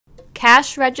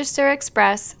Cash Register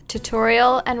Express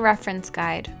Tutorial and Reference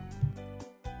Guide.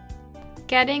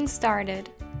 Getting started.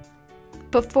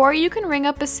 Before you can ring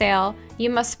up a sale, you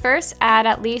must first add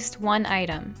at least one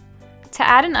item. To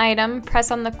add an item, press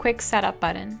on the Quick Setup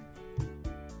button.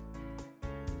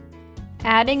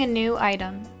 Adding a new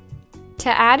item. To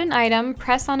add an item,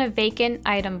 press on a vacant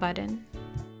item button.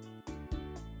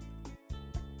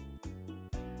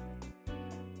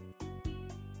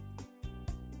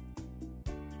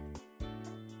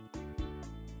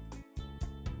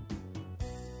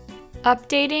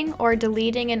 Updating or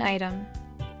deleting an item.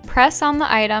 Press on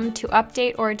the item to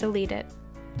update or delete it.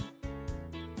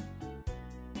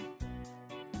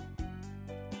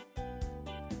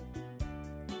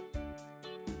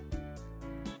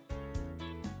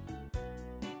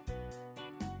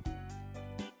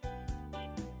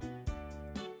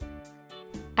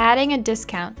 Adding a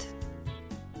discount.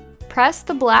 Press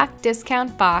the black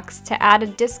discount box to add a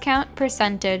discount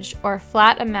percentage or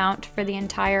flat amount for the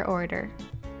entire order.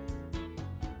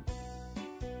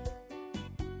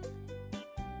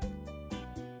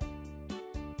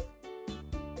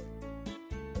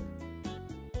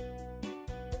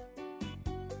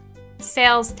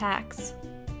 Sales tax.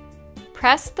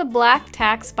 Press the black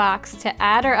tax box to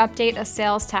add or update a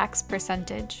sales tax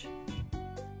percentage.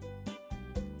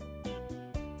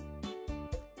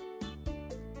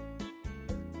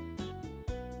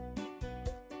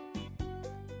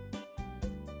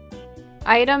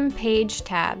 Item page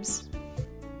tabs.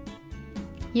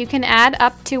 You can add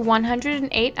up to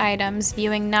 108 items,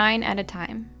 viewing 9 at a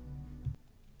time.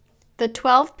 The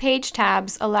 12 page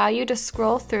tabs allow you to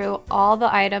scroll through all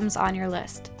the items on your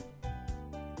list.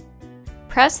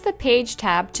 Press the Page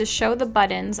tab to show the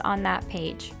buttons on that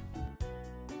page.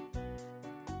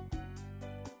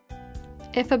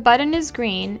 If a button is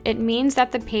green, it means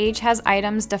that the page has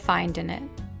items defined in it.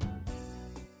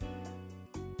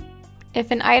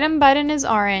 If an item button is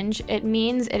orange, it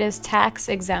means it is tax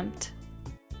exempt.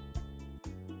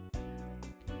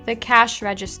 The cash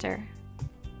register.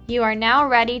 You are now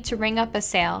ready to ring up a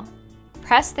sale.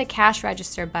 Press the cash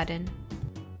register button.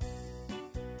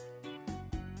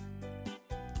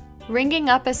 Ringing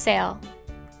up a sale.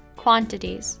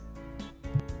 Quantities.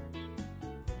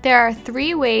 There are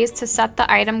 3 ways to set the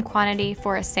item quantity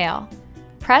for a sale.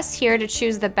 Press here to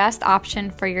choose the best option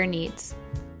for your needs.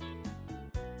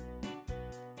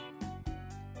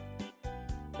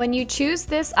 When you choose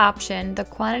this option, the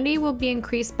quantity will be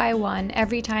increased by 1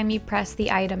 every time you press the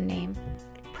item name.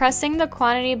 Pressing the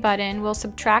quantity button will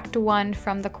subtract 1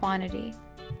 from the quantity.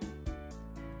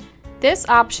 This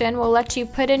option will let you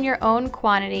put in your own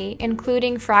quantity,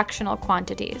 including fractional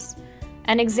quantities.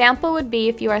 An example would be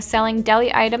if you are selling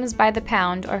deli items by the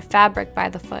pound or fabric by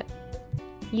the foot.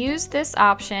 Use this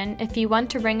option if you want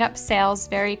to ring up sales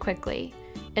very quickly.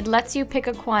 It lets you pick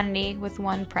a quantity with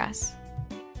 1 press.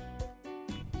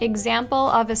 Example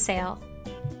of a sale.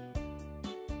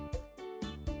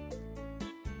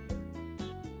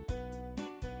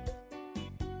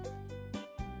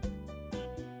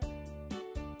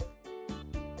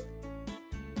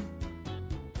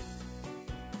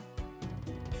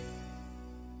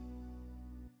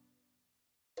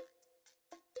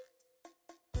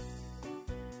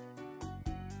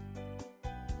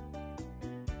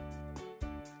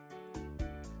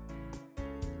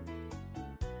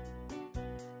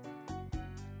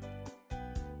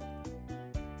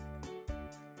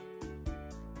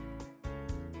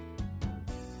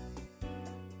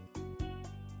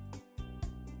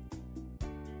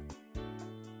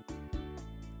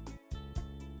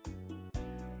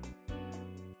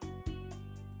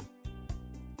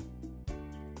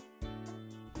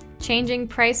 Changing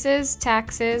prices,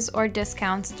 taxes, or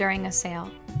discounts during a sale.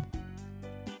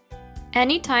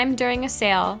 Anytime during a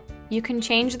sale, you can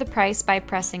change the price by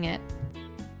pressing it.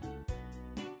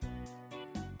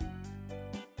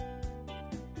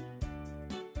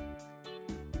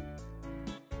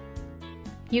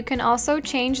 You can also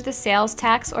change the sales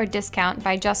tax or discount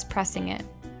by just pressing it.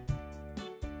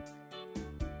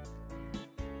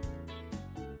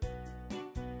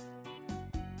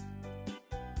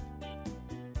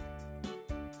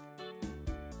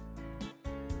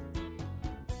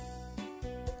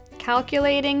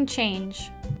 Calculating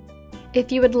change.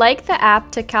 If you would like the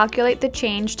app to calculate the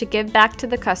change to give back to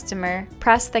the customer,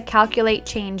 press the Calculate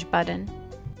Change button.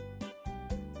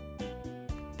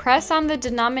 Press on the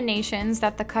denominations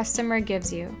that the customer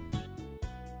gives you.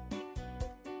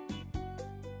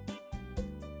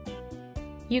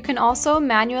 You can also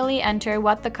manually enter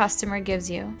what the customer gives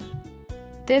you.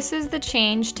 This is the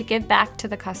change to give back to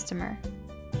the customer.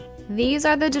 These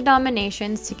are the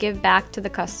denominations to give back to the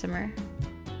customer.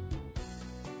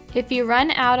 If you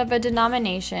run out of a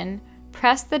denomination,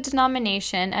 press the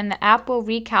denomination and the app will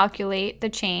recalculate the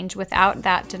change without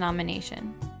that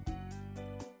denomination.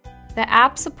 The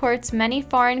app supports many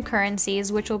foreign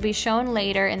currencies, which will be shown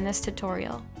later in this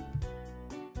tutorial.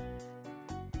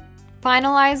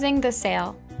 Finalizing the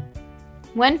sale.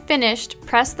 When finished,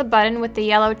 press the button with the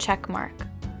yellow check mark.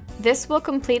 This will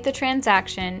complete the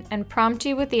transaction and prompt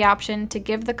you with the option to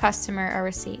give the customer a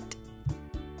receipt.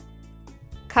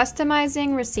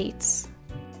 Customizing receipts.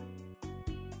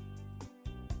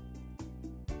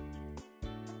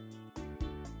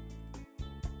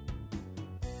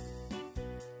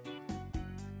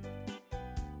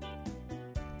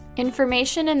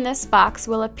 Information in this box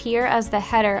will appear as the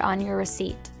header on your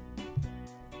receipt.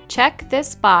 Check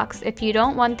this box if you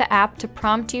don't want the app to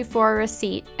prompt you for a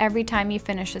receipt every time you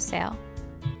finish a sale.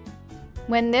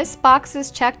 When this box is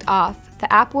checked off,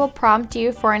 the app will prompt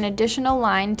you for an additional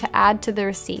line to add to the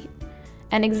receipt.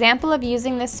 An example of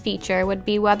using this feature would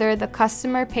be whether the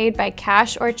customer paid by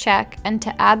cash or check and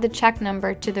to add the check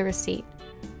number to the receipt.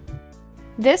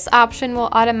 This option will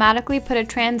automatically put a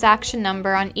transaction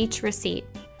number on each receipt.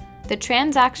 The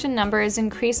transaction number is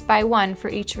increased by 1 for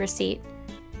each receipt.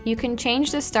 You can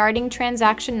change the starting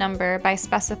transaction number by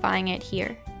specifying it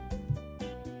here.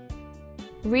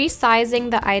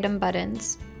 Resizing the item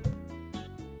buttons.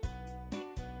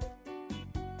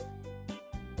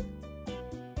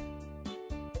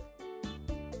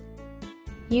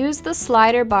 Use the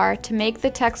slider bar to make the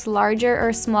text larger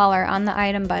or smaller on the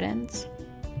item buttons.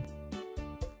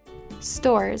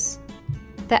 Stores.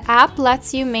 The app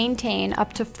lets you maintain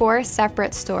up to 4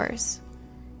 separate stores.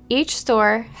 Each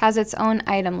store has its own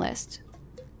item list.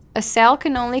 A sale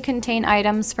can only contain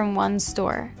items from one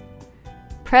store.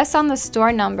 Press on the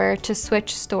store number to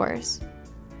switch stores.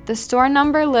 The store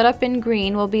number lit up in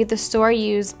green will be the store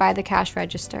used by the cash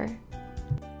register.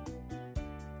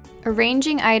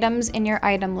 Arranging items in your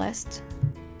item list.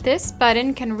 This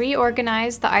button can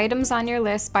reorganize the items on your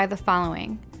list by the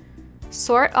following.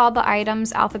 Sort all the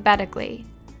items alphabetically.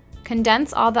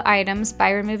 Condense all the items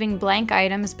by removing blank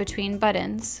items between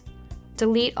buttons.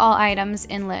 Delete all items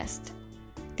in list.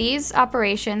 These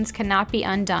operations cannot be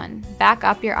undone. Back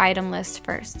up your item list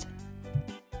first.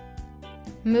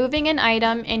 Moving an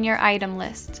item in your item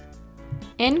list.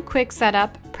 In Quick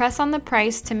Setup, press on the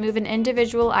price to move an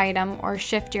individual item or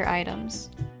shift your items.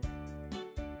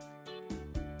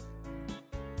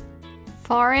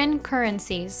 Foreign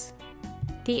currencies.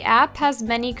 The app has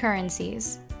many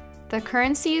currencies. The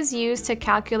currency is used to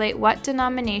calculate what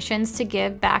denominations to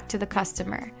give back to the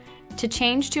customer. To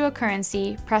change to a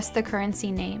currency, press the currency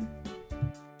name.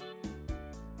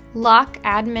 Lock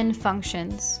admin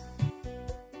functions.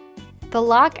 The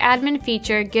lock admin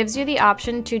feature gives you the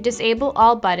option to disable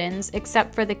all buttons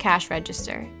except for the cash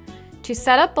register. To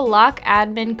set up a lock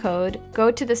admin code,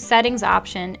 go to the Settings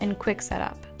option in Quick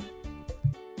Setup.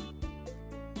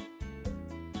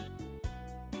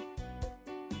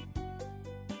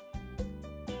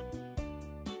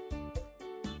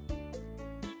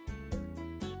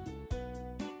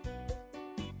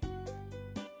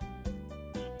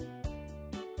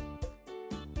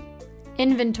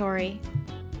 Inventory.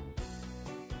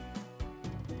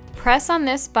 Press on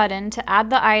this button to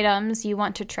add the items you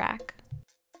want to track.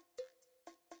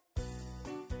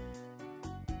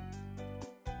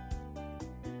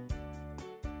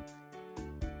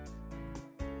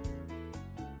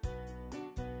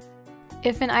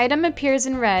 If an item appears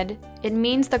in red, it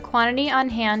means the quantity on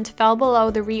hand fell below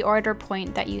the reorder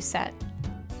point that you set.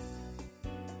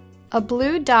 A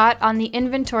blue dot on the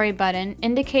inventory button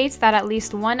indicates that at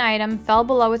least one item fell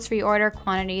below its reorder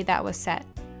quantity that was set.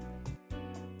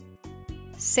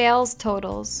 Sales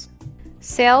totals.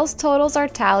 Sales totals are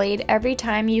tallied every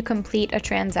time you complete a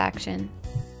transaction.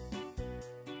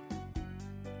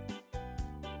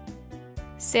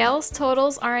 Sales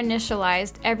totals are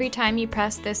initialized every time you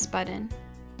press this button.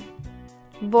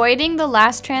 Voiding the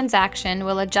last transaction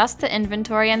will adjust the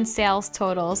inventory and sales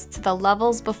totals to the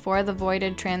levels before the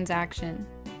voided transaction.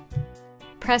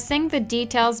 Pressing the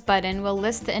Details button will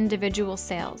list the individual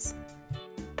sales.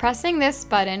 Pressing this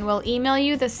button will email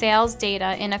you the sales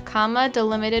data in a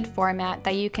comma-delimited format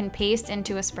that you can paste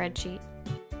into a spreadsheet.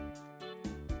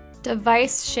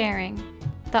 Device sharing.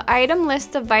 The Item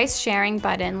List Device Sharing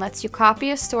button lets you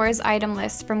copy a store's item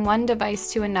list from one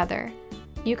device to another.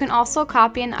 You can also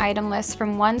copy an item list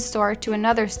from one store to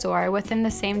another store within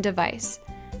the same device.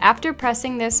 After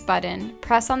pressing this button,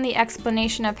 press on the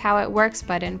Explanation of How It Works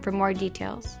button for more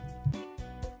details.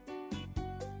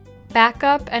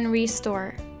 Backup and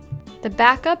Restore. The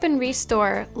Backup and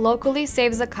Restore locally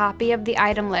saves a copy of the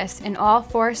item list in all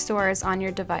 4 stores on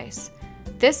your device.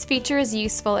 This feature is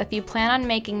useful if you plan on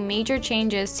making major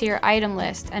changes to your item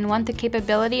list and want the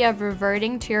capability of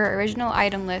reverting to your original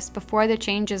item list before the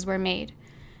changes were made.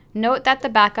 Note that the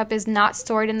backup is not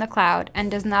stored in the cloud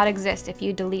and does not exist if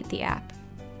you delete the app.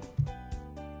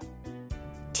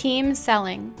 Team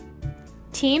selling.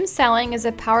 Team selling is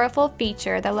a powerful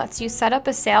feature that lets you set up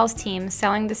a sales team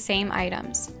selling the same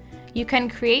items. You can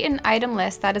create an item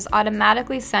list that is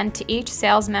automatically sent to each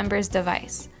sales member's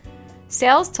device.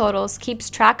 Sales totals keeps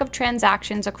track of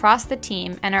transactions across the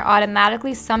team and are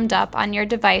automatically summed up on your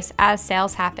device as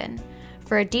sales happen.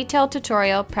 For a detailed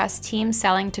tutorial, press Team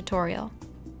Selling Tutorial.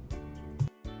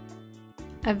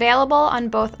 Available on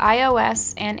both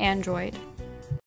iOS and Android.